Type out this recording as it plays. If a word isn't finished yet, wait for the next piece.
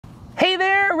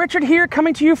there, Richard here,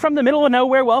 coming to you from the middle of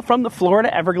nowhere, well, from the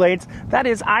Florida Everglades. That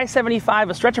is I-75,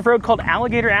 a stretch of road called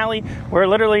Alligator Alley, where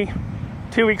literally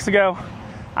 2 weeks ago,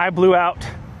 I blew out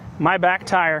my back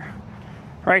tire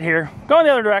right here, going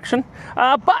the other direction,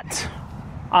 but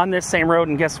on this same road,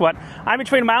 and guess what? I'm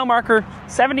between mile marker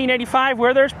 1785,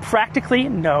 where there's practically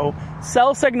no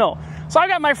cell signal. So I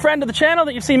got my friend of the channel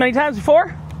that you've seen many times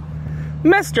before,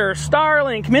 Mr.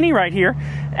 Starlink Mini right here,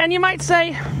 and you might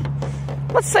say,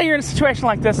 let's say you're in a situation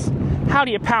like this, how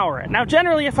do you power it? Now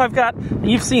generally if I've got,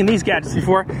 you've seen these gadgets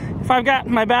before, if I've got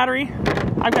my battery,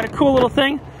 I've got a cool little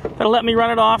thing that'll let me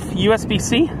run it off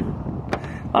USB-C,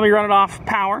 let me run it off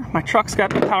power, my truck's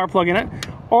got a power plug in it,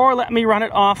 or let me run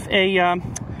it off a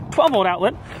 12-volt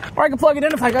outlet, or I can plug it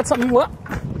in if I got something, a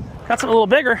little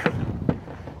bigger,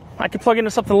 I can plug into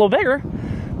something a little bigger,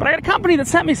 but I got a company that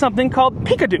sent me something called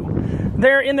PeakDo.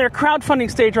 They're in their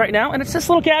crowdfunding stage right now, and it's this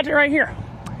little gadget right here.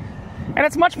 And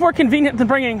it's much more convenient than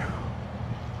bringing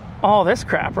all this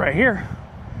crap right here.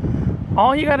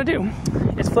 All you gotta do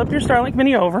is flip your Starlink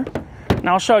Mini over, and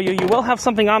I'll show you, you will have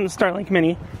something on the Starlink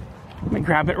Mini. Let me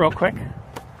grab it real quick.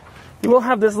 You will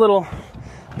have this little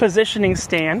positioning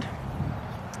stand.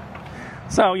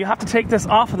 So you have to take this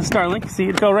off of the Starlink. See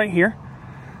it go right here.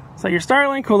 So your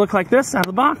Starlink will look like this out of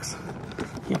the box.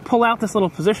 You pull out this little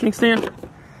positioning stand. A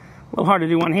little hard to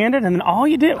do one-handed, and then all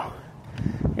you do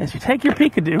is you take your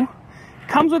PeakDo.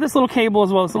 Comes with this little cable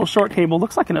as well, this little short cable.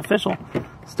 Looks like an official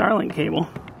Starlink cable.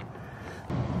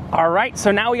 All right,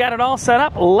 so now we got it all set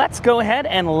up. Let's go ahead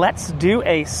and let's do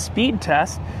a speed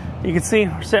test. You can see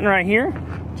we're sitting right here,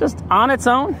 just on its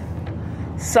own,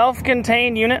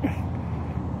 self-contained unit.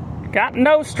 Got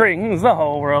no strings, the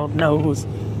whole world knows.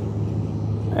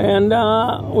 And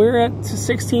we're at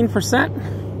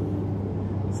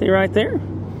 16%. See right there.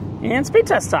 And speed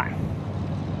test time.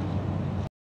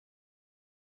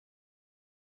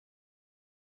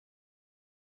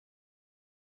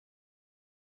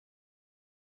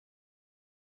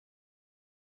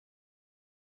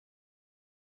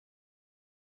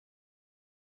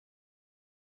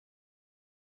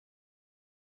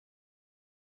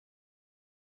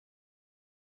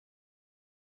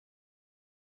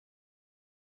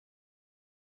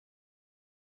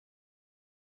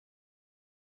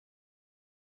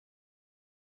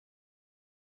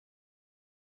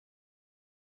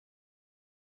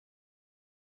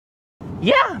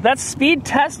 Yeah, that speed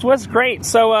test was great.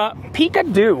 So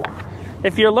PeakDo,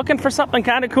 if you're looking for something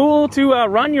kind of cool to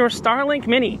run your Starlink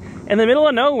Mini in the middle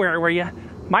of nowhere where you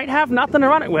might have nothing to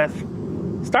run it with,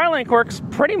 Starlink works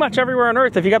pretty much everywhere on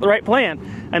Earth if you got the right plan,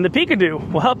 and the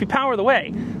PeakDo will help you power the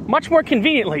way much more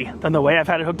conveniently than the way I've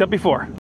had it hooked up before.